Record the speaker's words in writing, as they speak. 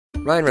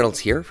Ryan Reynolds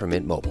here from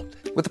Mint Mobile.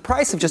 With the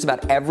price of just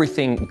about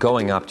everything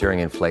going up during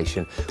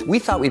inflation, we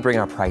thought we'd bring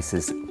our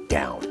prices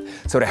down.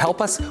 So to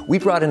help us, we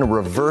brought in a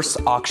reverse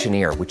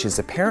auctioneer, which is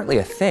apparently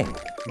a thing.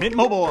 Mint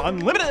Mobile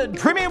Unlimited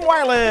Premium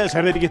Wireless.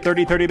 How to get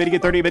 30, 30, bit to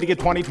get 30, bit to get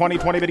 20, 20,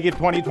 20, bit to get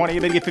 20, 20,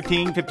 bit to get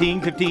 15,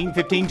 15, 15,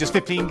 15, just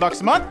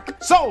 $15 a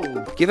month?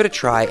 Sold! Give it a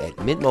try at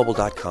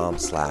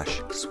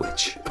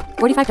mintmobile.com/switch.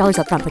 $45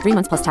 up front for 3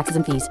 months plus taxes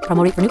and fees.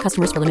 Promo rate for new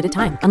customers for limited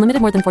time.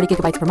 Unlimited more than 40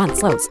 gigabytes per month.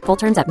 Slows full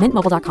terms at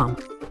mintmobile.com.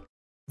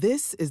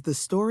 This is the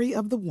story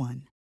of the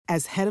one.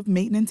 As head of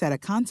maintenance at a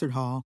concert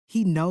hall,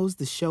 he knows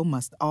the show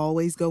must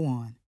always go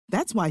on.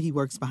 That's why he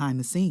works behind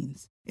the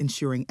scenes,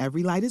 ensuring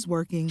every light is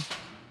working,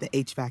 the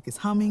HVAC is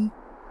humming,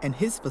 and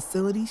his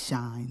facility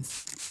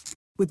shines.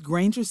 With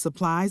Grainger's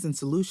supplies and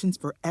solutions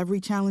for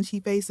every challenge he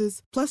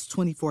faces, plus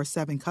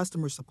 24/7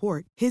 customer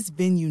support, his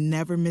venue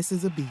never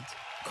misses a beat.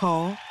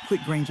 Call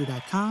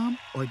quickgrainger.com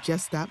or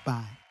just stop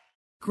by.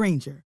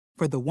 Grainger,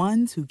 for the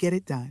ones who get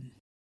it done.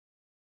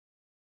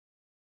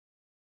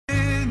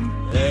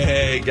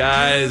 Hey,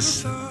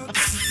 guys.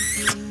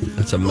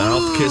 That's a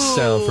mouth kiss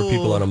sound for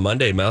people on a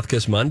Monday. Mouth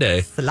kiss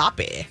Monday.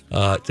 Sloppy.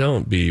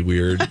 Don't be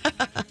weird.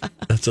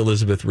 That's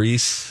Elizabeth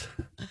Reese.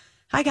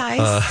 Hi,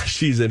 guys.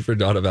 She's in for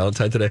Donna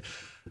Valentine today.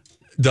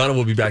 Donna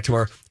will be back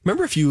tomorrow.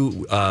 Remember a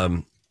few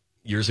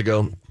years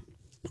ago,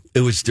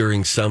 it was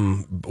during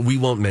we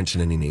won't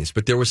mention any names,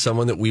 but there was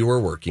someone that we were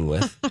working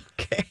with.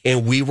 Okay.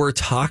 And we were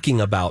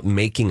talking about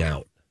making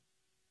out.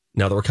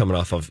 Now that we're coming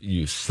off of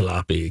you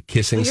sloppy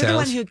kissing You're sounds. the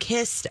one who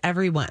kissed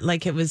everyone,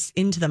 like it was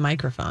into the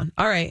microphone.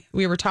 All right.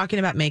 We were talking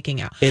about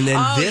making out. And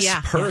then this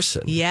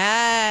person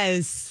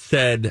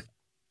said,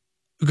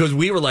 because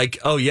we were like,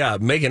 oh, yeah,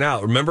 making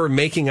out. Remember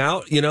making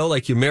out? You know,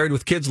 like you're married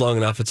with kids long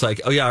enough. It's like,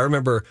 oh, yeah, I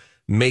remember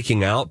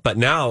making out. But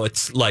now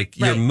it's like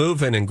you're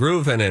moving and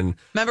grooving. And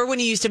remember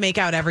when you used to make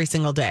out every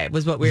single day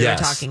was what we were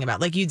talking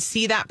about. Like you'd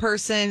see that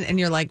person and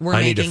you're like, we're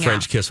making out. I need a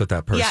French kiss with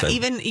that person. Yeah,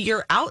 even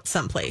you're out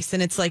someplace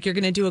and it's like you're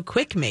going to do a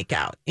quick make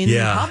out in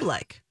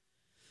public.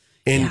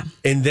 And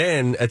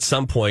then at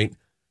some point,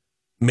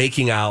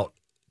 making out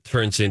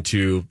turns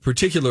into,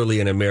 particularly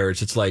in a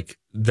marriage, it's like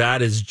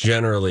that is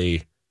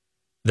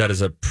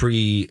a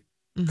precursor.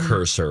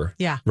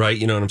 Yeah. Right?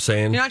 You know what I'm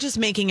saying? You're not just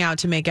making out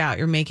to make out.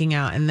 You're making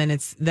out and then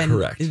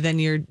Correct. Then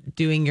you're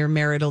doing your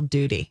marital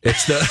duty.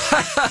 It's the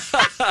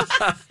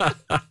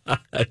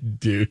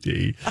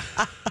duty.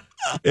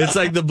 It's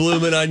like the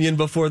bloomin' onion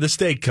before the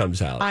steak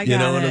comes out. I you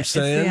know what it. I'm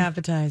saying? It's the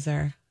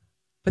appetizer.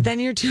 But then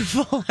you're too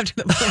full after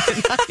the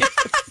bloomin' onion.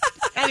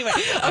 Anyway,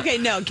 okay,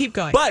 no, keep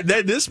going. But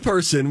then this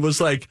person was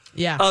like,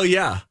 oh,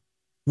 yeah,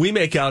 we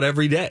make out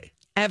every day.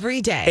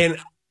 Every day. And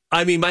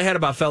I mean, my head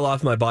about fell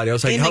off my body. I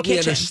was like, help me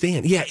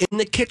understand. Yeah, in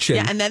the kitchen.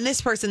 Yeah, and then this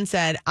person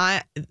said,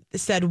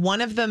 one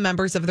of the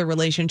members of the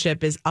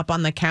relationship is up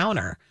on the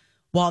counter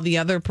while the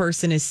other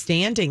person is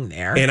standing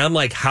there. And I'm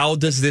like, how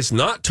does this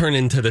not turn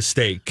into the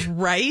steak?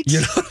 Right.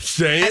 You know what I'm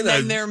saying? And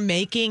then they're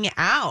making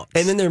out.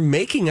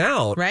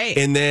 Right.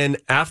 And then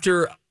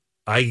after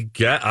I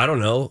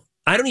don't know.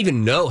 I don't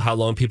even know how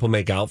long people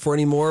make out for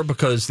anymore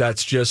because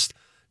that's just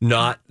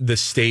not the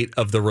state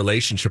of the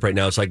relationship right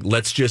now. It's like,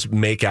 let's just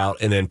make out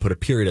and then put a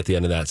period at the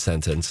end of that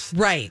sentence.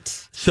 Right.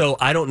 So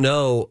I don't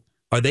know.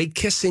 Are they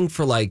kissing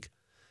for like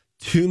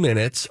 2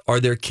 minutes? Are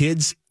there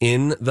kids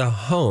in the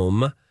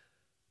home?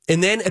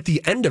 And then at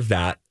the end of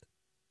that,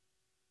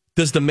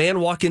 does the man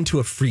walk into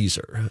a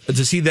freezer?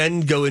 Does he then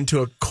go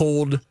into a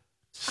cold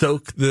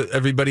soak that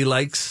everybody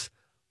likes?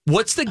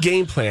 What's the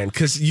game plan?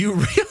 Because you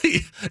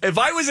really, if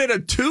I was in a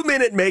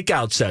 2-minute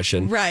makeout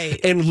session,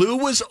 right, and Lou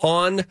was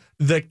on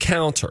the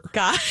counter,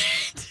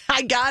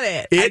 I got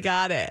it.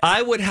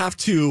 I would have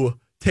to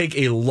take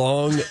a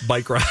long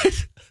bike ride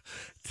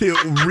to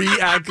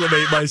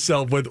reacclimate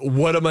myself with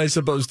what am I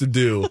supposed to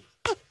do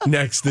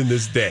next in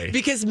this day?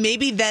 Because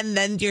maybe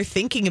then you're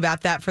thinking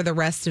about that for the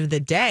rest of the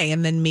day,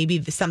 and then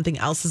maybe something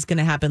else is going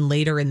to happen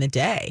later in the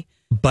day.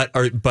 But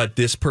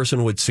this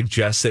person would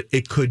suggest that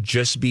it could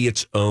just be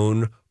its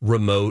own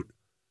remote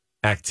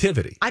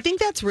activity. I think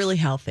that's really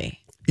healthy.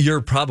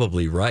 You're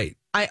probably right.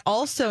 I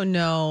also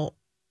know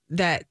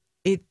that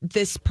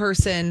this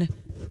person,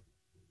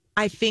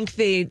 I think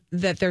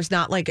that there's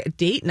not like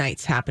date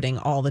nights happening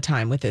all the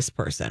time with this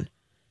person.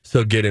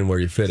 So get in where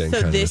you fit in.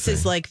 So this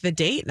is like the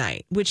date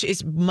night, which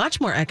is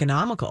much more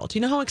economical. Do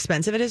you know how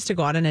expensive it is to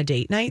go out on a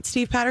date night,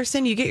 Steve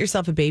Patterson? You get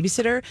yourself a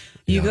babysitter,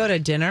 you go to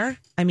dinner.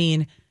 I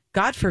mean,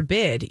 God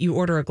forbid you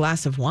order a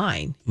glass of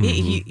wine.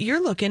 Mm-hmm.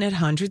 You're looking at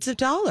hundreds of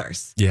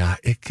dollars. Yeah,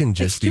 it can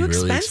just be really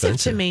expensive. It's too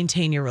expensive to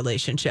maintain your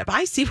relationship.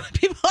 I see what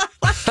people are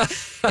like.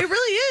 It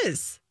really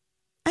is.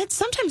 And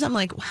sometimes I'm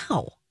like,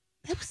 wow,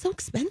 that was so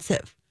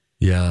expensive.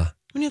 Yeah.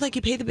 When you're like,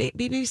 you pay the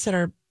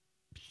babysitter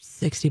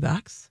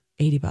 $60,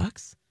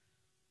 $80.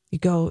 You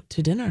go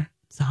to dinner,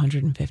 it's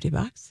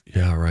 $150.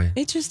 Yeah, right.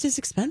 It just is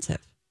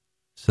expensive.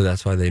 So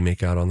that's why they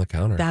make out on the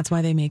counter. That's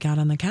why they make out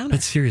on the counter.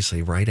 But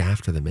seriously, right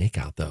after the make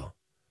out, though.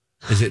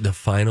 Is it the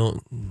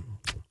final?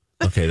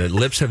 Okay, the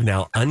lips have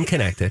now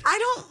unconnected. I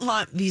don't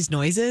want these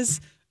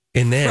noises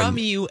and then, from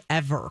you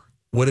ever.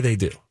 What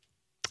do?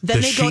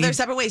 Then they go their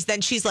separate ways.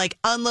 Then she's like,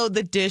 unload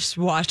the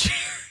dishwasher.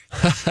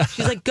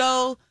 She's like,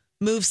 go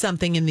move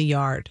something in the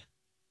yard.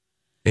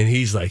 And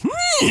he's like,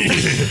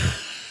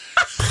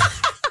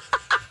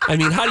 I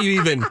mean, how do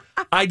you even,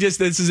 this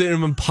is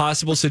an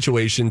impossible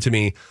situation to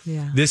me.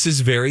 Yeah. This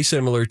is very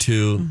similar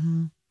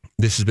to,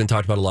 this has been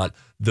talked about a lot,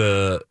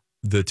 the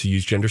to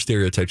use gender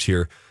stereotypes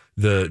here,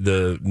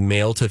 the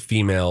male to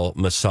female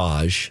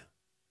massage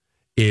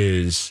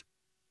is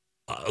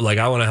like,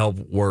 I want to help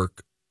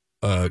work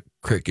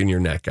cricking your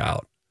neck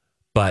out.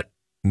 But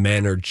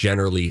men are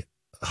generally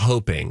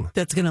hoping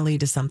that's going to lead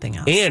to something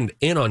else. And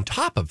on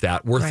top of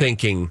that, we're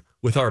thinking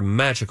with our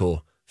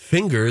magical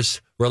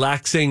fingers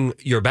relaxing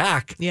your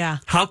back. Yeah.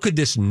 How could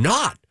this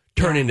not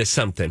turn into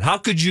something? How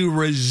could you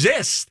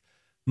resist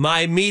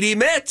my meaty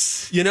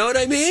mitts? You know what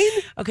I mean?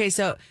 Okay,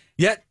 so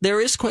yet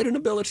there is quite an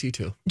ability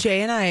to.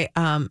 Jay and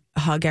I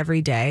hug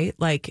every day.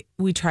 Like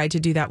we try to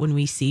do that when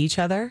we see each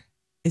other.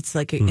 It's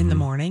like in the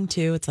morning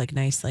too. It's like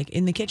nice, like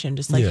in the kitchen,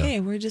 just like, hey,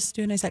 we're just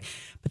doing nice.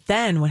 But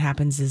then what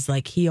happens is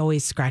like he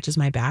always scratches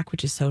my back,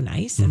 which is so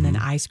nice. And then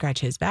I scratch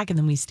his back and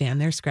then we stand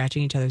there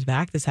scratching each other's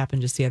back. This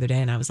happened just the other day.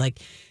 And I was like,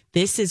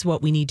 this is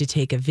what we need to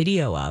take a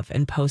video of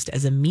and post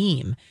as a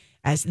meme,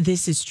 as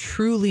this is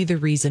truly the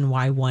reason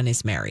why one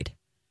is married.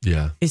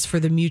 Yeah. Is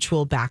for the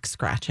mutual back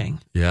scratching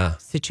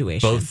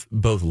situation.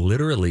 Both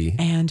literally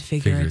and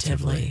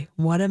figuratively.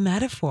 What a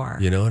metaphor.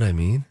 You know what I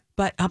mean?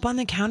 But up on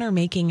the counter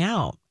making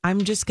out,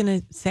 I'm just going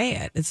to say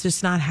it. It's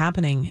just not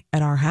happening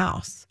at our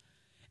house.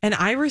 And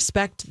I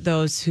respect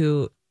those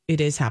who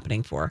it is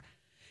happening for.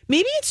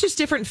 Maybe it's just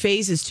different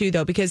phases too,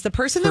 though, because the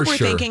person that we're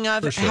thinking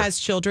of has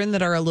children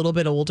that are a little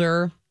bit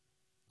older,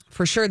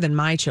 for sure, than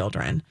my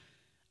children.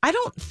 I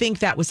don't think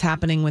that was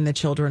happening when the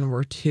children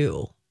were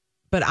 2,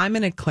 but I'm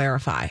going to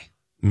clarify.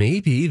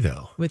 Maybe,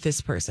 though. With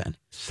this person.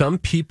 Some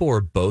people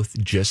are both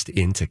just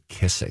into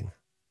kissing.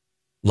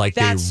 Like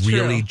That's they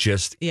really true.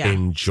 just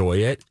enjoy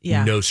it.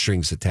 Yeah. No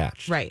strings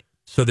attached. Right.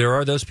 So there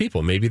are those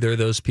people. Maybe they're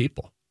those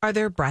people. Are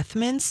there breath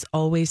mints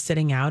always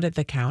sitting out at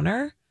the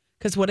counter?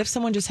 Because what if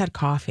someone just had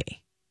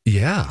coffee?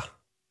 Yeah.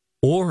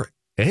 Or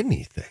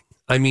anything.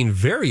 I mean,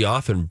 very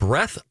often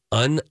breath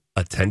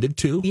unattended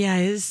to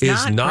is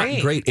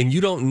not great. And you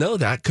don't know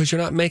that because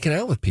you're not making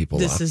out with people.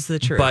 This is the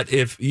truth. But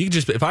if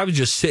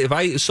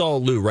I saw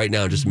Lou right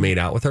now and just made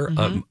out with her,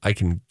 I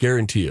can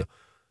guarantee you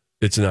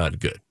it's not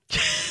good.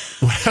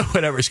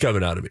 Whatever's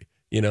coming out of me,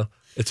 you know,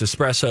 it's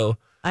espresso.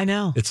 I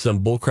know. It's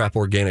some bullcrap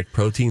organic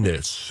protein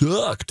that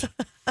sucked.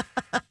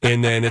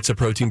 And then it's a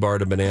protein bar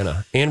and a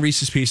banana and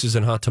Reese's Pieces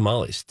and hot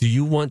tamales. Do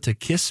you want to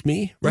kiss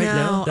me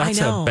now? That's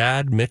a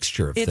bad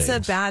mixture of things. It's a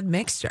bad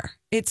mixture.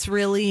 It's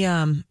really,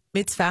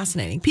 it's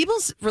fascinating.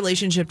 People's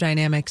relationship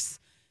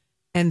dynamics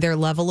and their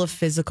level of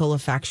physical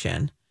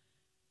affection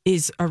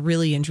is a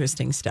really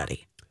interesting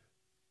study.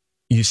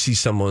 You see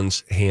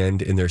someone's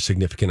hand in their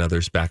significant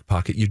other's back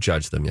pocket, you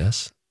judge them,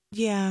 yes?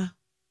 Yeah.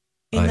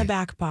 In the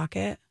back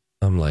pocket.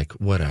 I'm like,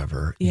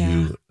 whatever.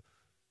 Yeah.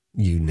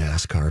 You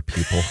NASCAR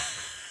people.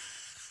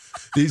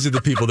 These are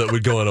the people that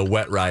would go on a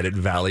wet ride at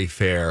Valley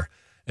Fair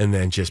and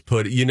then just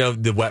put,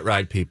 the wet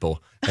ride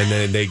people. And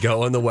then they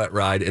go on the wet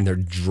ride and they're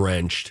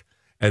drenched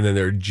and then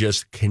they're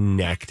just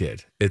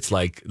connected. It's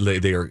like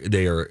they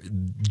are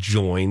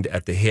joined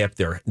at the hip.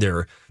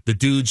 The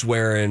dude's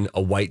wearing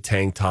a white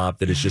tank top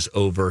that is just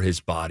over his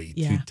body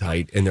too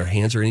tight, and their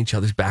hands are in each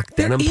other's back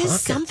denim pockets. There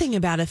is something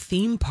about a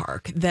theme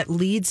park that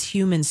leads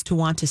humans to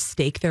want to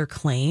stake their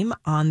claim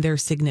on their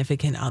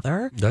significant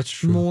other. That's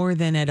true. More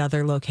than at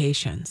other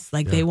locations.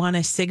 Like they want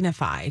to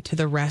signify to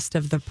the rest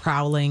of the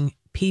prowling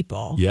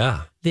people,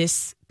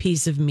 this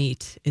piece of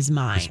meat is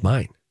mine. It's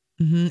mine.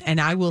 Mm-hmm. And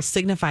I will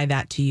signify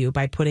that to you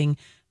by putting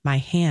my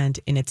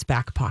hand in its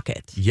back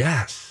pocket.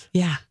 Yes.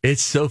 Yeah.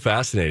 It's so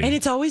fascinating. And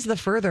it's always the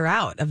further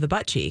out of the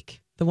butt cheek,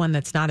 the one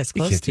that's not as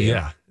close to you.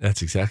 Yeah,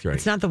 that's exactly right.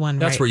 It's not the one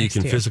That's where you next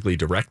can to you. physically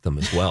direct them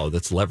as well.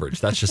 That's leverage.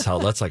 That's just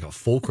that's like a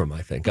fulcrum,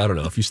 I think. I don't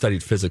know. If you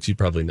studied physics, you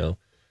probably know.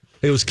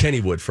 It was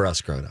Kennywood for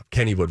us growing up.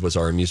 Kennywood was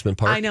our amusement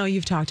park. I know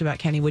you've talked about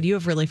Kennywood. You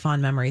have really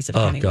fond memories of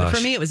Kennywood. Gosh.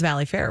 For me, it was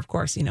Valley Fair, of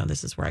course.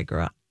 This is where I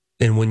grew up.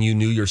 And when you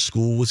knew your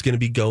school was going to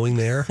be going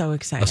there, So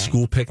exciting. a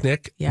school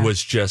picnic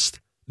was just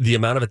the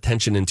amount of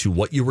attention into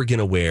what you were going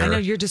to wear. I know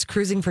you're just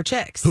cruising for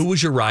chicks. Who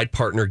was your ride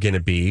partner going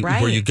to be?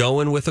 Right. Were you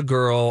going with a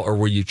girl or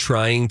were you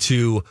trying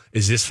to,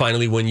 is this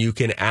finally when you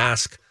can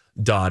ask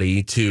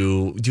Dottie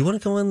do you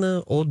want to go in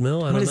the old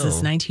mill? I don't know. What is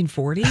this,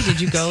 1940? Did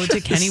you go to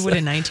Kennywood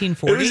in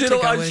 1940 to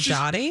go with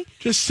Dottie?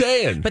 Just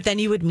saying. But then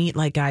you would meet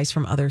like guys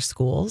from other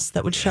schools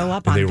that would show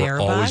up And on they their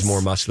were always bus.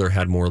 more muscular,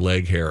 had more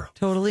leg hair.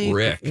 Totally.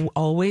 Rick.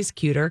 Always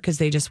cuter because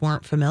they just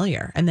weren't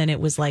familiar. And then it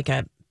was like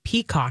a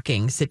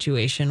peacocking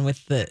situation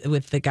with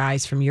the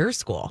guys from your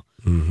school.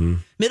 Mm-hmm.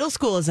 Middle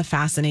school is a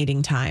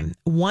fascinating time.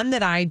 One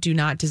that I do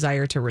not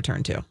desire to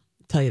return to. I'll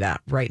tell you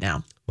that right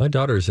now. My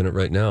daughter's in it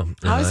right now.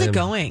 How is it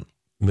going?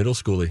 Middle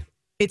schooly.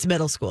 It's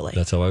middle schooly.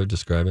 That's how I would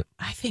describe it.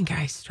 I think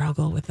I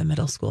struggle with the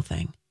middle school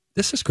thing.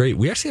 This is great.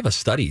 We actually have a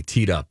study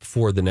teed up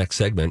for the next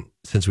segment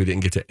since we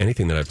didn't get to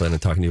anything that I planned on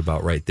talking to you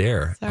about right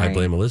there. Sorry. I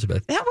blame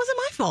Elizabeth. That wasn't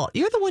my fault.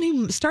 You're the one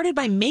who started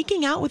by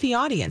making out with the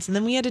audience, and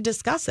then we had to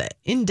discuss it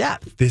in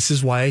depth. This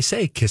is why I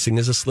say kissing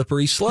is a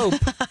slippery slope.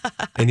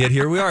 And yet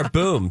here we are.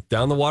 Boom.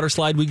 Down the water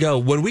slide we go.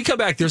 When we come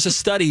back, there's a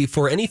study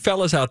for any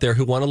fellas out there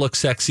who want to look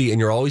sexy and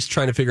you're always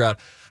trying to figure out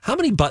how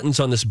many buttons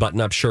on this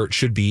button-up shirt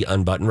should be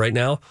unbuttoned right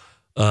now.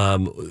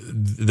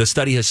 The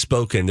study has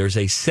spoken. There's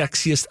a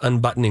sexiest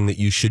unbuttoning that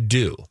you should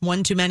do.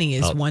 One too many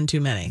is one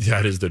too many.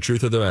 That is the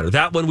truth of the matter.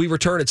 That when we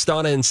return, it's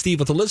Donna and Steve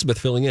with Elizabeth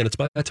filling in. It's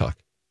My Talk.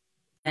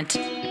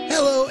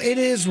 Hello, it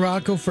is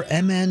Rocco for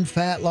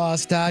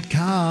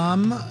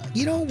mnfatloss.com.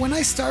 You know, when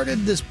I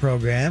started this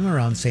program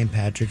around St.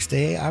 Patrick's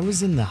Day, I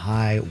was in the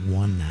high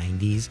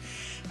 190s.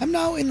 I'm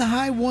now in the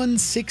high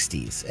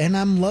 160s, and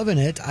I'm loving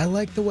it. I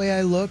like the way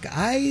I look.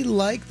 I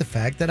like the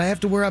fact that I have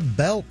to wear a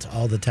belt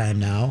all the time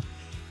now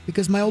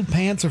because my old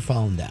pants are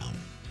falling down.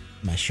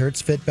 My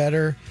shirts fit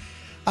better.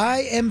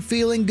 I am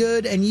feeling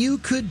good, and you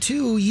could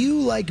too.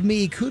 You, like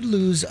me, could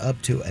lose up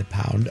to a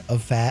pound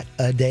of fat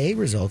a day.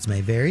 Results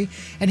may vary.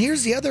 And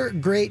here's the other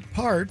great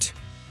part.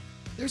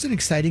 There's an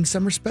exciting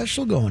summer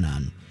special going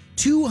on.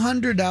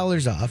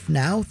 $200 off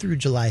now through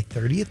July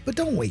 30th, but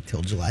don't wait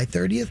till July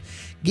 30th.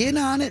 Get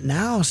on it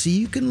now so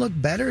you can look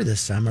better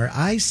this summer.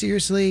 I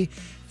seriously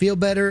feel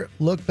better,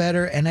 look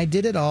better, and I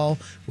did it all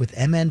with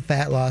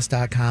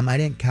mnfatloss.com. I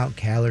didn't count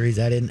calories,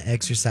 I didn't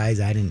exercise,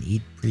 I didn't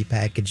eat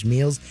prepackaged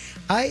meals.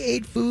 I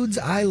ate foods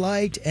I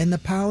liked, and the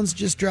pounds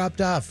just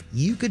dropped off.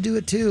 You could do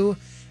it too.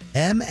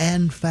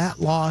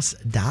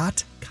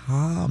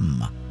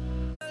 mnfatloss.com.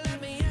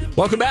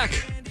 Welcome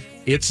back.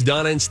 It's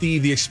Donna and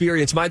Steve, The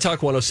Experience, My Talk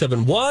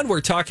 107.1, where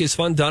talk is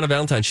fun. Donna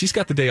Valentine, she's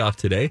got the day off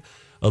today.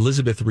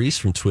 Elizabeth Reese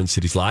from Twin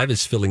Cities Live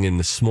is filling in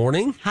this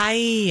morning.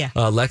 Hi.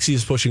 Lexi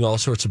is pushing all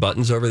sorts of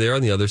buttons over there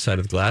on the other side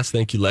of the glass.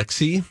 Thank you,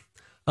 Lexi.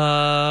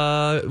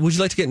 Would you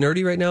like to get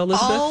nerdy right now,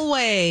 Elizabeth?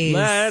 Always.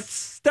 Let's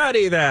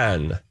study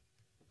then.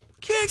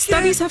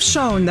 Studies have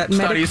shown that the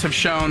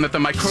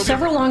microbial...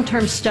 Several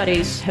long-term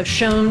studies have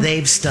shown...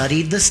 They've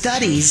studied the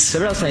studies.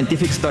 Several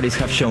scientific studies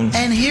have shown...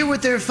 And here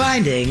with their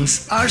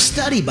findings are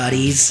study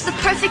buddies, the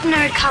perfect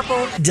nerd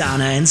couple,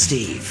 Donna and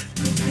Steve.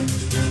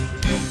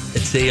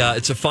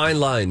 It's a fine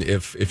line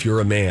if you're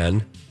a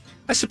man.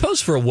 I suppose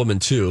for a woman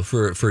too,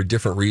 for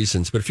different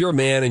reasons. But if you're a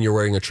man and you're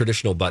wearing a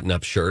traditional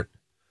button-up shirt,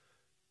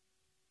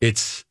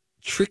 it's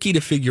tricky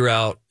to figure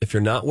out, if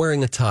you're not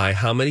wearing a tie,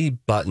 how many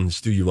buttons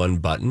do you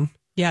unbutton?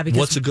 Yeah, because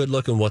what's a good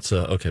look and what's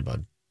a okay,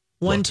 bud?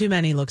 One too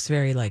many looks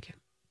very like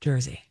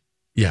Jersey.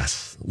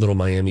 Yes, little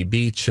Miami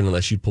Beach, and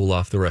unless you pull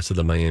off the rest of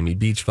the Miami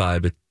Beach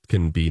vibe, it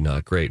can be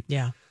not great.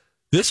 Yeah.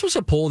 This was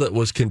a poll that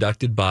was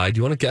conducted by, do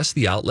you want to guess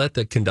the outlet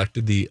that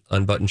conducted the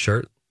unbuttoned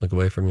shirt? Look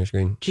away from your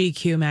screen.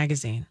 GQ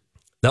magazine.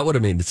 That would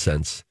have made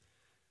sense.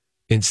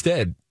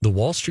 Instead, the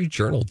Wall Street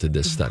Journal did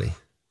this study.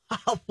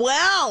 Oh,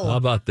 well. How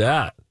about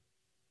that?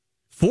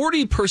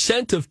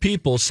 40% of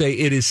people say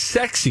it is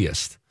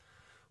sexiest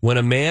when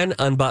a man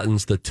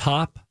unbuttons the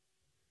top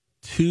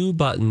two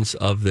buttons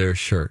of their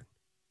shirt.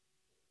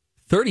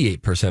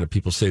 38% of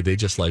people say they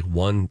just like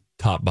one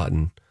top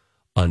button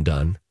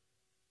undone.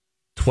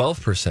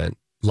 12%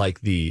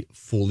 like the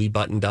fully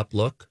buttoned up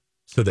look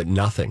so that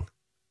nothing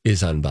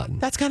is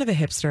unbuttoned. That's kind of a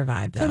hipster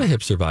vibe, though. Kind of a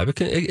hipster vibe.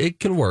 It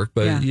can work,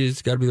 but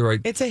it's got to be the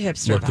right It's a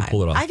hipster look vibe. to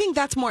pull it off. I think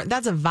that's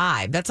a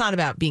vibe. That's not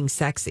about being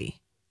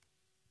sexy.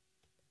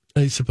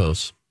 I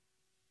suppose.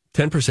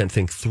 10%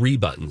 think 3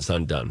 buttons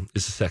undone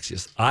is the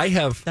sexiest.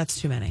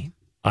 That's too many.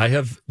 I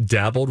have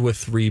dabbled with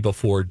 3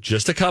 before,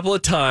 just a couple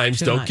of times.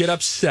 Too Don't much. get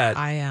upset.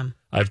 I am.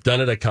 I've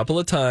done it a couple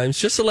of times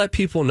just to let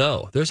people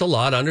know there's a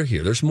lot under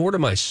here. There's more to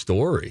my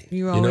story.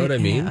 You know what I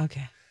mean? Yeah,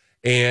 okay.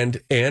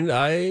 And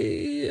I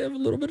have a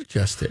little bit of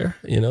chest hair,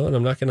 and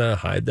I'm not going to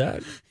hide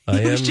that.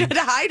 You should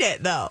hide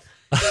it, though.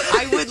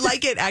 I would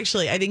like it,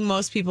 actually. I think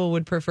most people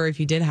would prefer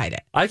if you did hide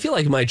it. I feel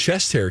like my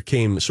chest hair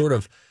came sort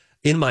of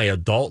in my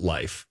adult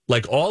life.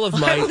 Like all of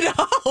my... I would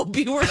hope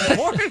you were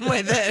born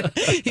with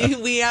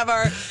it. We have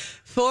our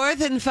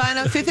fifth and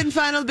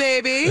final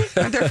baby.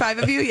 Aren't there 5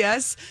 of you?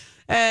 Yes.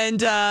 And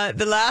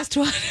the last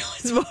one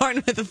was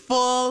born with a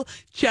full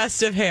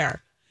chest of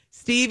hair.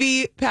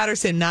 Stevie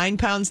Patterson, 9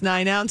 pounds,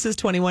 9 ounces,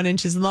 21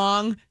 inches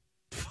long,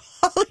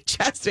 fully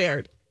chest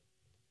haired.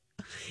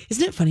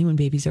 Isn't it funny when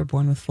babies are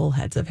born with full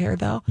heads of hair,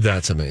 though?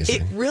 That's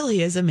amazing. It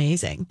really is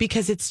amazing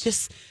because it's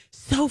just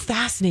so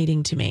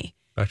fascinating to me.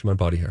 Back to my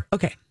body hair.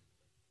 Okay.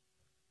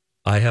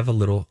 I have a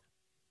little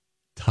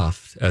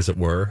tuft, as it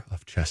were,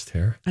 of chest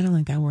hair. I don't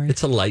like that word.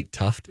 It's a light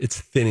tuft.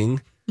 It's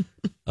thinning.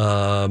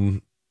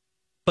 But,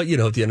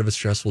 at the end of a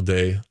stressful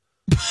day...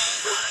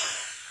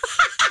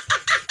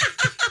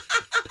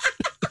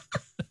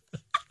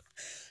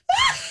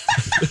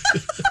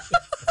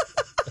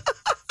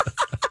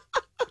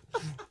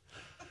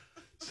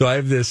 So I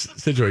have this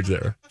situation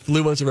there.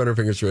 Lou wants to run her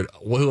fingers through it.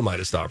 Well, who am I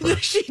to stop her?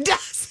 She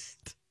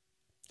doesn't.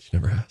 She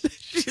never has.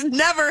 She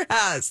never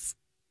has.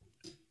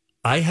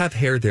 I have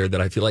hair there that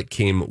I feel like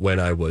came when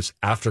I was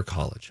after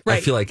college. I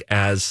Right. feel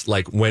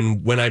like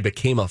when I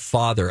became a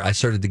father, I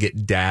started to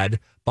get dad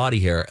body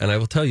hair. And I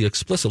will tell you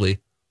explicitly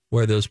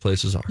where those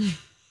places are.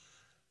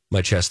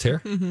 My chest hair,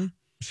 which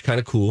is kind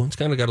of cool. It's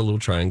kind of got a little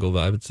triangle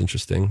vibe. It's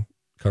interesting.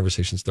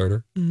 Conversation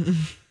starter.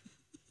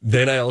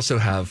 Then I also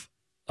have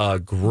a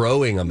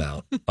growing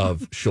amount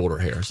of shoulder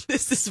hairs.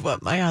 This is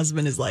what my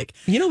husband is like.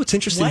 You know what's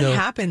interesting What though?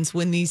 happens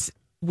when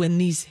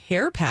these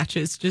hair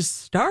patches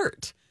just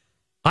start?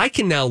 I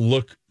can now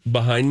look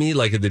behind me,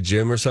 like at the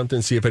gym or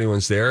something, see if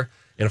anyone's there.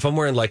 And if I'm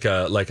wearing like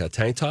a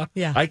tank top,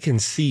 Yeah. I can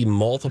see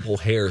multiple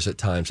hairs at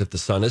times if the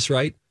sun is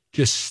right,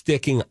 just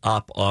sticking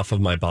up off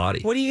of my body.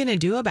 What are you going to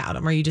do about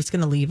them? Are you just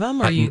going to leave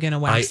them, or are you going to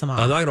wax them off?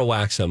 I'm not going to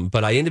wax them,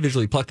 but I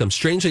individually pluck them.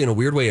 Strangely, in a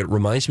weird way, it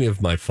reminds me of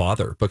my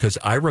father because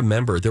I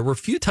remember there were a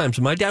few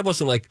times my dad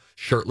wasn't like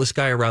shirtless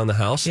guy around the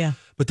house, Yeah.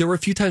 but there were a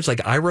few times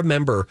like I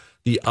remember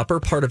the upper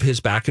part of his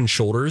back and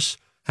shoulders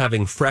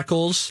having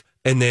freckles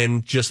and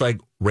then just like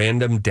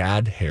random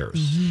dad hairs.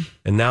 Mm-hmm.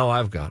 And now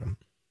I've got them.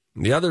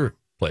 The other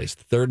place,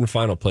 the third and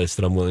final place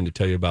that I'm willing to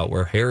tell you about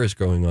where hair is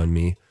growing on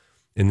me,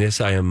 and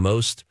this I am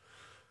most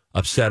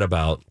upset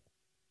about,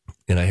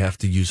 and I have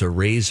to use a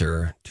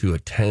razor to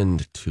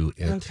attend to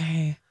it,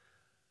 Okay.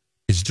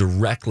 is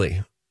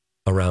directly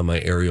around my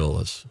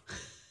areolas,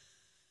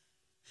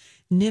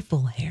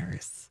 Nipple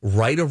hairs.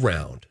 right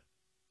around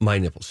my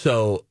nipples.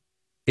 So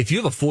if you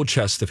have a full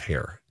chest of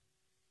hair,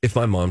 if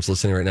my mom's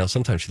listening right now,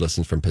 sometimes she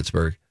listens from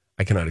Pittsburgh,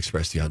 I cannot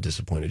express to you how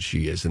disappointed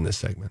she is in this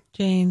segment.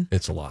 Jane.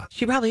 It's a lot.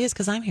 She probably is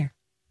because I'm here.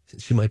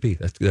 She might be.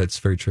 That's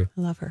very true.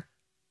 I love her.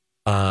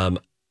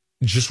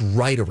 Just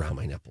right around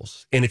my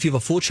nipples. And if you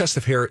have a full chest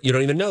of hair, you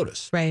don't even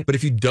notice. Right. But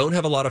if you don't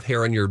have a lot of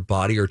hair on your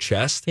body or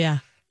chest, Yeah.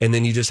 and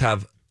then you just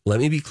have, let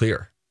me be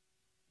clear,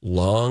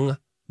 long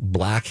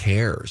black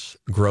hairs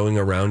growing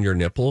around your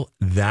nipple,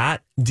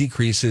 that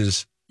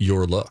decreases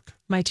your look.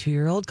 My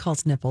 2-year-old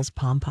calls nipples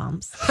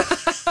pom-poms.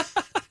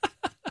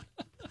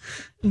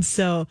 And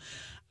so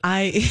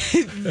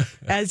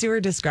as you were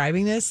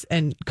describing this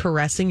and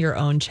caressing your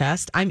own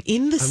chest, I'm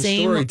in the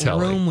same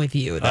storytelling. room with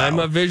you, though. I'm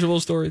a visual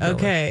storyteller.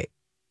 Okay.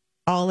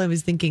 All I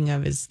was thinking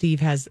of is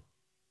Steve has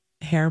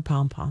hair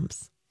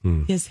pom-poms.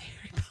 He has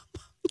hairy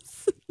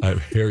pom-poms. I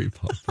have hairy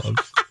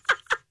pom-poms.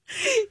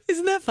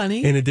 Isn't that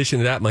funny? In addition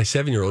to that, my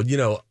 7-year-old,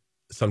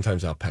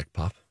 sometimes I'll peck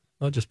pop.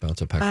 I'll just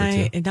bounce a peck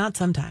or two. Not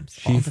sometimes,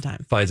 She all the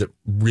time. finds it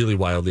really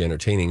wildly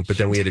entertaining. But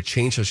then we had to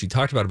change how she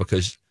talked about it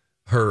because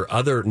her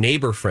other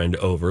neighbor friend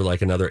over,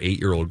 like another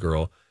 8-year-old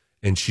girl,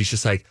 and she's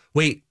just like,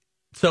 wait,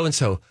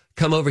 so-and-so,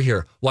 come over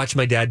here. Watch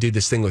my dad do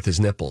this thing with his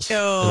nipples. And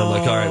I'm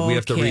like, all right, we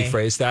have to Okay.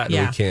 rephrase that. And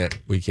Yeah.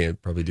 we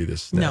can't probably do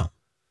this now. No.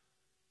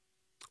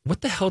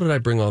 What the hell did I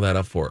bring all that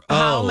up for?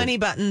 How many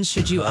buttons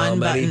should you How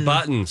unbutton? many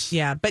buttons?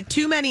 Yeah, but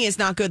too many is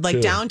not good. Like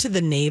Two. down to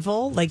the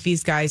navel, like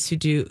these guys who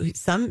do.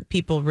 Some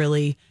people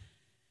really.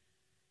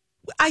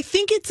 I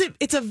think it's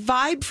a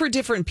vibe for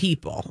different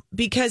people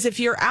because if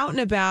you're out and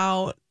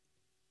about,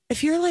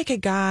 if you're like a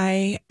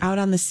guy out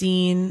on the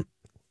scene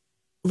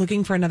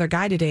looking for another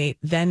guy to date,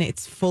 then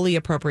it's fully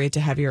appropriate to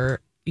have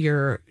your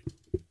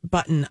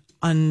button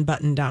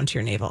unbuttoned down to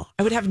your navel.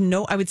 I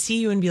would see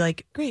you and be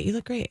like, great, you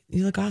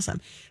look awesome.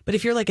 But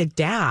if you're like a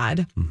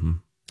dad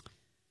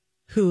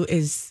who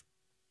is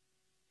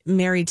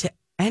married to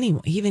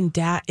anyone, even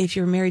dad, if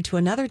you're married to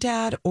another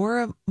dad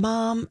or a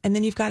mom, and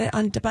then you've got it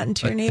unbuttoned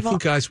to your I navel.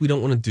 think, guys, we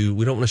don't want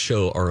to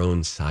show our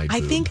own side I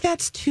boob. think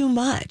that's too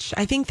much.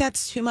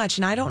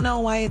 And I don't know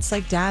why it's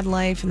like dad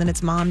life and then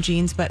it's mom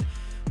jeans, but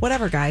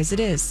whatever, guys, it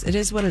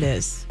is what it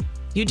is.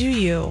 You do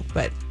you,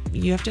 but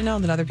you have to know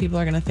that other people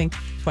are going to think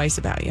twice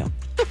about you.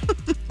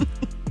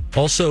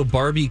 Also,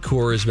 Barbie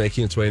core is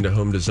making its way into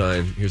home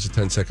design. Here's a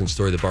 10-second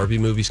story. The Barbie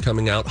movie's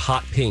coming out.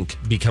 Hot pink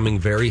becoming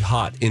very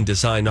hot in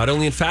design. Not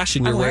only in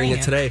fashion, you're I'm wearing wearing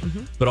it today,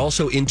 but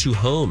also into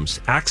homes,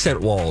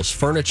 accent walls,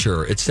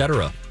 furniture,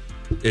 etc.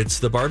 It's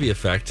the Barbie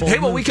effect. Hey,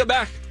 when we come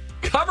back,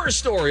 cover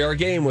story, our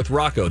game with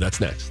Rocco.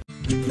 That's next.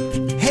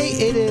 Hey,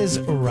 it is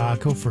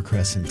Rocco for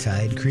Crescent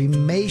Tide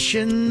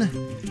Cremation.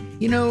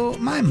 You know,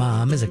 my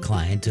mom is a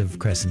client of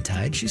Crescent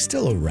Tide. She's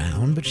still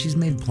around, but she's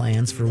made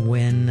plans for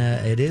when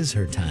it is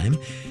her time.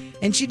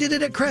 And she did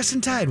it at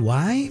Crescent Tide.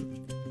 Why?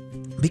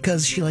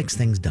 Because she likes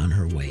things done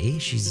her way.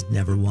 She's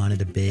never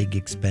wanted a big,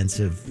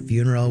 expensive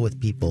funeral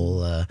with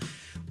people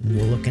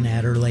looking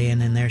at her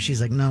laying in there. She's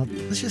like, no,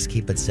 let's just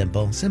keep it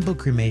simple. Simple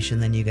cremation,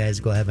 then you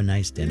guys go have a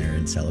nice dinner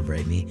and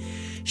celebrate me.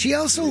 She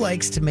also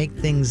likes to make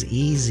things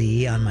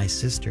easy on my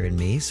sister and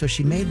me, so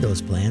she made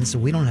those plans so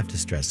we don't have to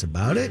stress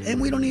about it,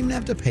 and we don't even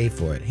have to pay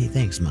for it. Hey,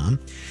 thanks, Mom.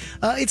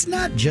 It's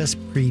not just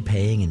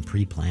prepaying and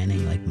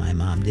pre-planning like my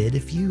mom did.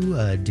 If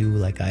you do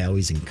like I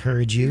always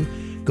encourage you,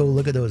 go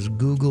look at those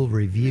Google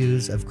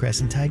reviews of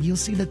Crescent Tide. You'll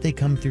see that they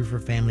come through for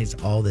families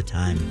all the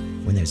time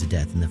when there's a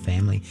death in the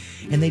family,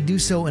 and they do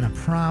so in a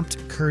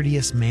prompt,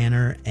 courteous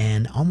manner,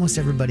 and almost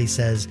everybody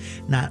says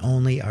not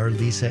only are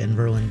Lisa and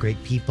Verlin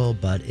great people,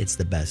 but it's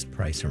the best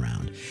price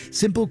around.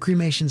 Simple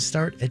cremations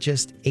start at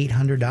just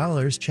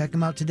 $800. Check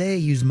them out today.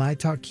 Use my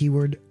talk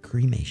keyword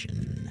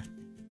cremation.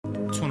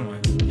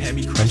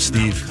 I'm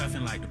Steve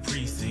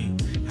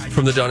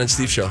from the Don and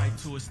Steve Show.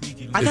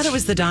 I thought it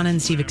was the Donna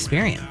and Steve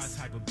Experience.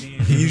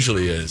 It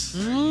usually is.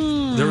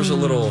 There was a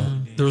little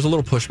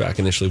pushback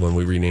initially when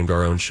we renamed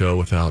our own show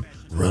without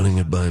running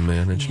it by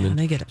management. Yeah,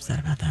 they get upset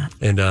about that.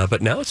 And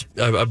but now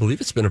I believe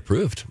it's been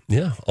approved.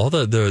 Yeah, all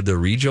the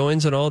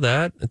rejoins and all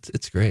that.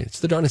 It's great. It's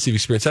the Don and Steve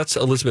Experience. That's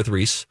Elizabeth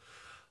Reese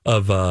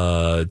of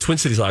Twin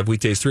Cities Live,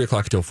 weekdays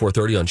 3:00 until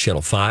 4:30 on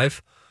Channel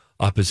 5.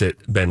 Opposite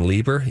Ben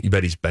Lieber. You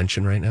bet he's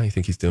benching right now? You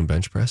think he's doing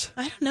bench press?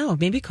 I don't know.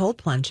 Maybe cold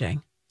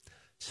plunging.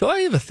 So I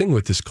have a thing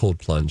with this cold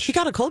plunge. He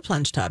got a cold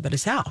plunge tub at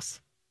his house.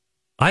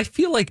 I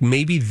feel like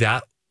maybe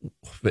that,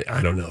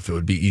 I don't know if it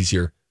would be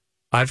easier.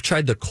 I've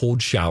tried the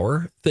cold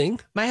shower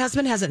thing. My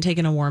husband hasn't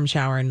taken a warm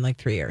shower in like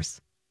 3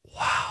 years.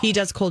 Wow. He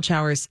does cold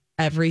showers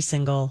every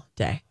single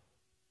day.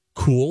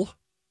 Cool?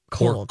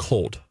 Cold. Or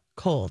cold?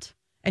 Cold.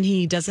 And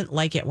he doesn't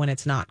like it when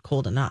it's not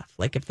cold enough.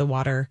 Like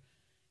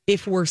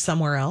if we're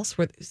somewhere else,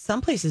 where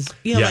some places,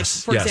 like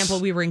for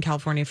example, we were in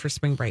California for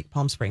spring break,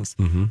 Palm Springs.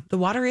 Mm-hmm. The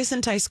water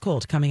isn't ice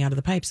cold coming out of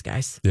the pipes,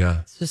 guys.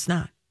 Yeah. It's just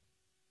not.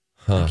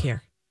 Huh. Like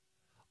here.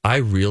 I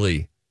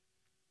really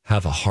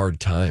have a hard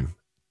time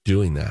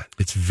doing that.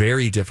 It's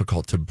very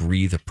difficult to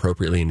breathe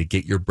appropriately and to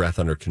get your breath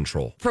under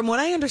control. From what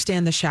I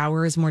understand, the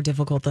shower is more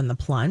difficult than the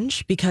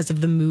plunge because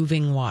of the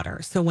moving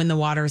water. So when the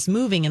water is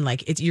moving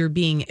and you're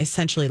being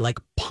essentially like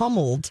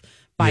pummeled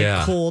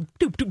by cold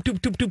doop, doop, doop,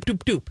 doop, doop,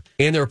 doop, doop.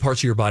 And there are parts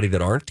of your body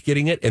that aren't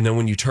getting it. And then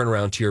when you turn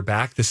around to your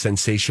back, the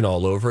sensation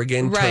all over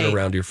again. Right. Turn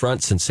around to your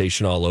front,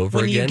 sensation all over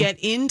when again. When you get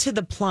into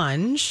the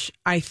plunge,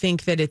 I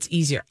think that it's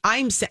easier.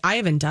 I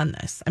haven't done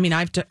this. I mean,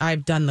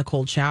 I've done the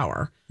cold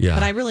shower. Yeah.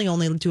 But I really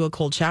only do a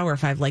cold shower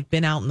if I've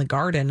been out in the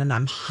garden and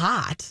I'm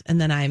hot. And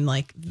then I'm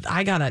like,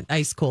 I got to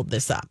ice cold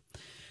this up.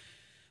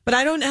 But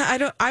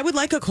I would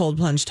like a cold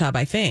plunge tub,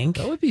 I think.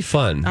 That would be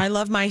fun. I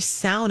love my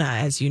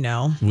sauna, as you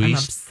know. I'm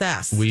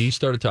obsessed. We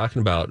started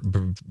talking about,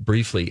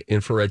 briefly,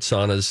 infrared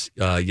saunas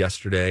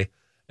yesterday,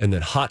 and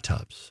then hot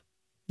tubs,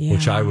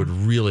 which I would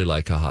really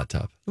like a hot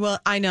tub. Well,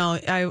 I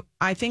know.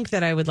 I think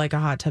that I would like a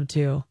hot tub,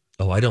 too.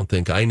 Oh, I don't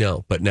think I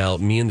know. But now,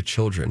 me and the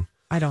children.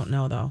 I don't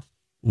know, though.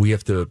 We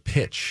have to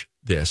pitch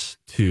this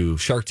to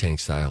Shark Tank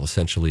style,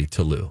 essentially,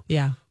 to Lou.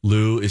 Yeah.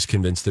 Lou is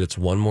convinced that it's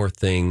one more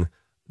thing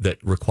that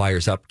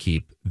requires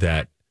upkeep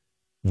that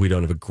we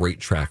don't have a great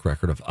track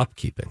record of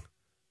upkeeping.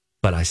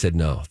 But I said,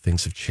 no,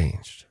 things have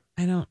changed.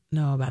 I don't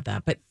know about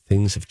that, but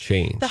things have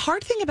changed. The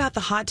hard thing about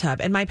the hot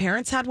tub, and my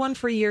parents had one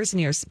for years and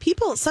years.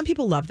 Some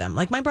people love them.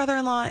 Like my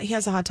brother-in-law, he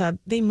has a hot tub.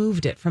 They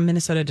moved it from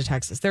Minnesota to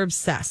Texas. They're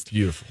obsessed.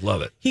 Beautiful.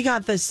 Love it. He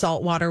got the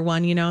saltwater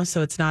one,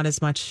 so it's not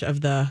as much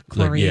of the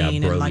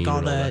chlorine and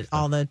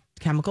all the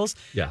chemicals.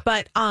 Yeah.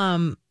 But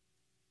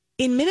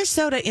in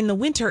Minnesota in the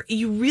winter,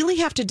 you really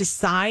have to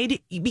decide,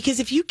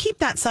 because if you keep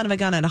that son of a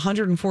gun at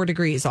 104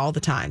 degrees all the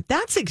time,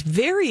 that's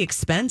very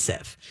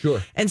expensive.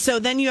 Sure. And so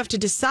then you have to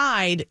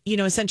decide,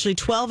 essentially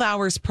 12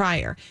 hours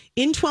prior.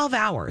 In 12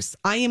 hours,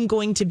 I am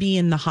going to be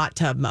in the hot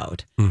tub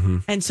mode. Mm-hmm.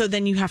 And so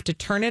then you have to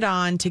turn it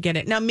on to get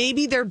it. Now,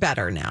 maybe they're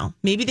better now.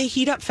 Maybe they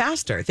heat up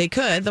faster. They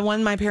could. The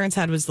one my parents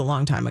had was a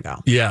long time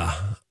ago. Yeah.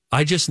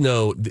 I just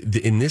know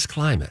in this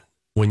climate,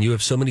 when you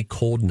have so many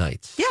cold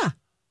nights. Yeah.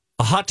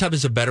 A hot tub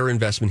is a better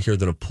investment here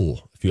than a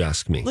pool, if you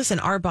ask me. Listen,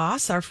 our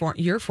boss,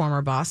 your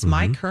former boss,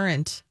 my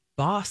current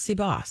bossy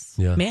boss,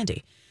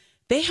 Mandy,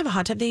 they have a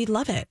hot tub. They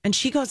love it. And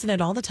she goes in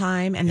it all the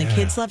time. And the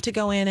kids love to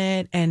go in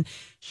it. And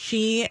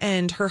she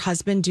and her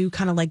husband do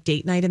kind of like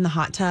date night in the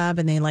hot tub.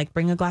 And they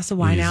bring a glass of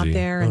wine out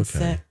there and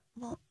sit.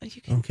 Well,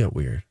 Don't get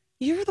weird.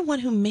 You're the one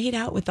who made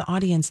out with the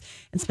audience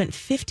and spent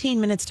 15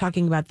 minutes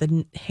talking about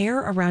the hair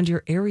around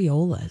your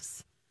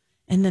areolas.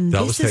 And then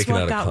that this was is taken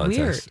what out got of context.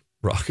 weird.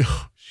 Rocco.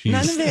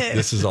 None of it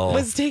this is all,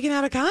 was taken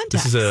out of context.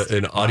 This is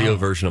an audio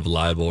version of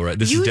libel, right?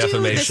 This is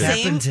defamation.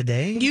 Happened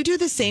today. You do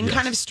the same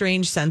kind of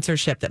strange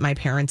censorship that my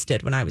parents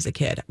did when I was a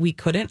kid. We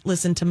couldn't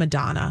listen to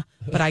Madonna,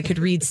 but I could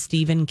read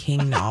Stephen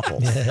King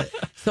novels.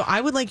 So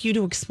I would like you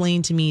to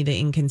explain to me the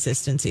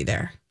inconsistency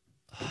there.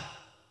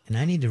 And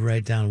I need to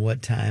write down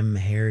what time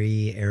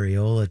Harry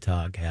areola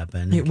talk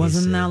happened. It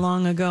wasn't that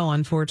long ago,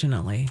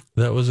 unfortunately.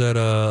 That was at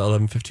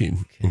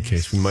 11:15. In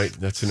case we might,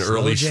 that's an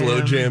early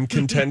slow jam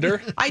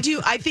contender. I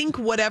think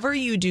whatever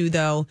you do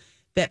though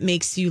that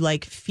makes you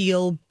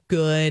feel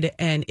good,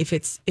 and if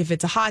it's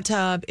a hot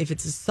tub, if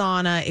it's a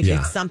sauna, if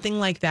it's something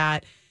like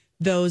that,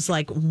 those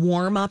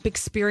warm up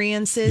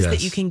experiences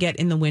that you can get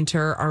in the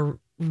winter are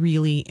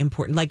really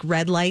important. Like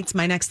red lights.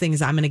 My next thing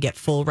is I'm going to get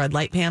full red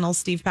light panels,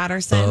 Steve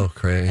Patterson. Oh,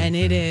 great. And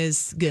it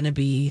is going to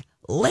be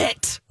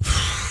lit.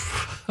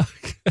 I'm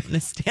going to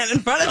stand in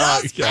front of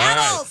those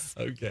panels.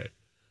 Right. Okay.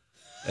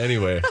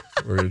 Anyway,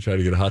 we're going to try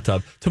to get a hot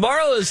tub.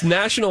 Tomorrow is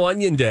National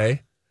Onion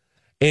Day.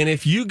 And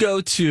if you go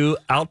to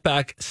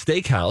Outback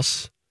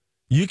Steakhouse,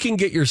 you can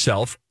get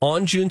yourself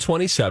on June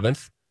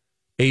 27th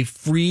a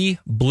free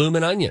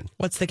bloomin' onion.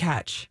 What's the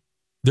catch?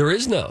 There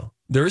is no.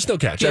 There is no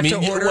catch. You have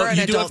to order an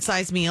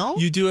adult-sized meal?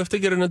 You do have to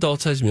get an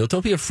adult-sized meal.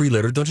 Don't be a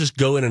freeloader. Don't just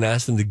go in and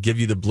ask them to give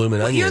you the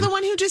bloomin' onion. You're the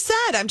one who just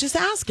said. I'm just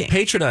asking.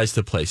 Patronize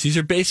the place. These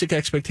are basic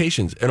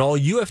expectations. And all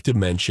you have to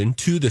mention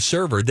to the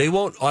server, they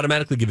won't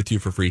automatically give it to you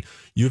for free.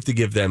 You have to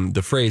give them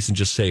the phrase and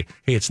just say,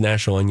 hey, it's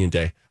National Onion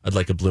Day. I'd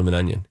like a bloomin'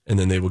 onion. And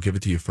then they will give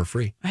it to you for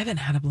free. I haven't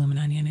had a bloomin'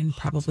 onion in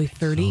probably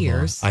 30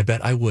 years. I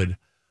bet I would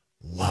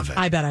love it.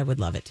 I bet I would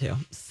love it too.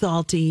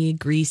 Salty,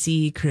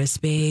 greasy,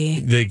 crispy.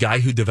 The guy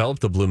who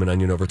developed the bloomin'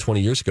 onion over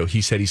 20 years ago,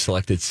 he said he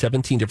selected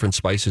 17 different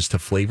spices to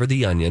flavor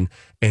the onion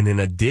and an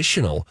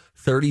additional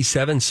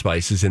 37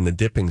 spices in the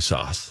dipping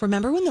sauce.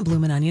 Remember when the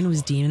bloomin' onion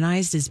was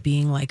demonized as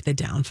being like the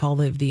downfall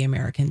of the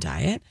American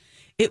diet?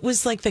 It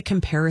was like the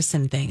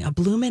comparison thing. A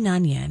bloomin'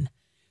 onion,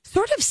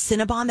 sort of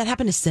Cinnabon. That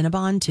happened to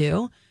Cinnabon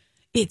too.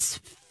 It's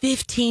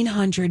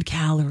 1,500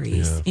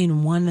 calories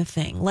in one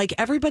thing. Like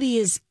everybody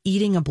is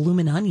eating a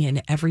bloomin'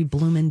 onion every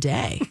bloomin'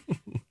 day.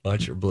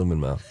 Watch your bloomin'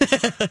 mouth.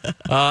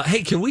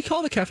 Hey, can we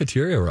call the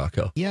cafeteria,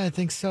 Rocco? Yeah, I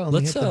think so.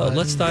 Let's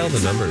dial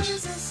the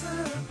numbers.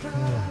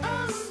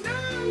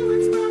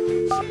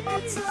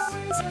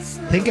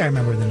 I think I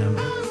remember the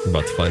number. We're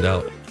about to find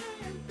out.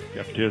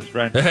 Cheers,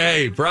 Brian.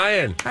 Hey,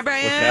 Brian. Hi,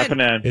 Brian. What's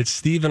happening? It's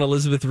Steve and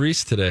Elizabeth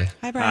Reese today.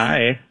 Hi,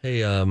 Brian. Hi. Hey,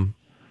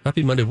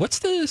 happy Monday. What's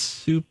the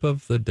soup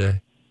of the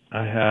day?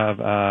 I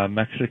have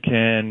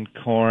Mexican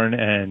corn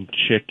and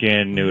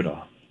chicken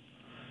noodle.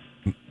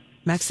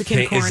 Mexican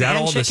Hey, corn is that and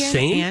all the chicken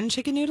same? and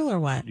chicken noodle or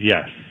what?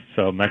 Yes.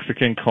 So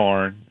Mexican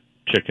corn,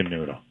 chicken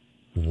noodle.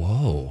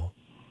 Whoa.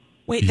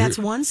 Wait, that's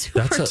one soup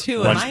that's or a- two?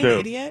 one Am I an soup.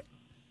 idiot?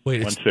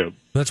 Wait, One soup.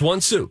 That's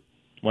one soup.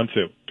 One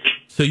soup.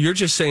 So you're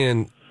just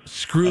saying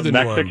screw A the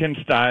norm. Mexican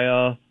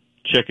style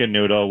chicken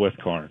noodle with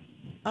corn.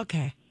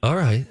 Okay. All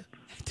right.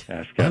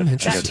 That's I'm good.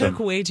 interested. That took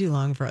way too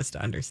long for us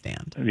to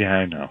understand. Yeah,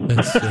 I know.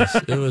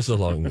 It was a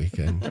long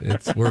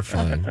weekend. We're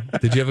fine.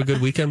 Did you have a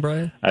good weekend,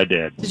 Brian? I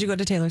did. Did you go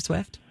to Taylor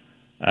Swift?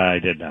 I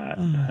did not.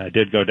 I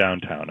did go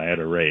downtown. I had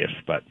a race,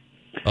 but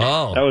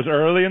Oh. that was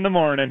early in the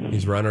morning.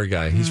 He's runner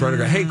guy.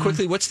 Hey,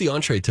 quickly, what's the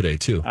entree today,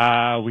 too?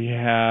 We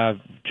have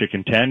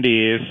chicken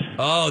tendies.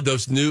 Oh,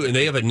 those new, and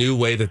they have a new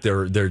way that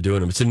they're doing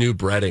them. It's a new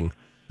breading.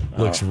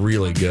 Looks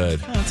really good.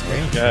 Oh, that's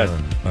great. Good.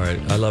 All right.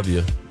 I love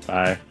you.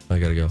 Bye. I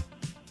got to go.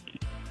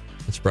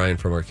 It's Brian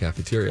from our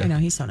cafeteria. I know,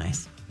 he's so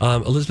nice.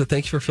 Elizabeth,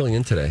 thanks for filling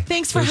in today.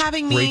 Thanks for It was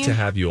having me. Great to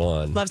have you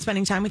on. Love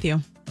spending time with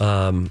you.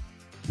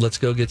 Let's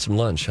go get some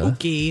lunch, huh?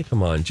 Okay.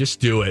 Come on,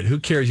 just do it. Who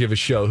cares? You have a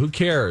show. Who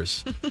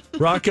cares?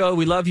 Rocco,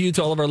 we love you.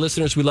 To all of our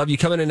listeners, we love you.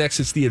 Coming in next,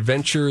 it's the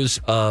adventures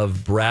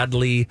of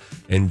Bradley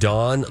and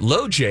Dawn.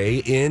 Lo J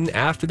in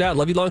after that.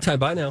 Love you long time.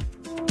 Bye now.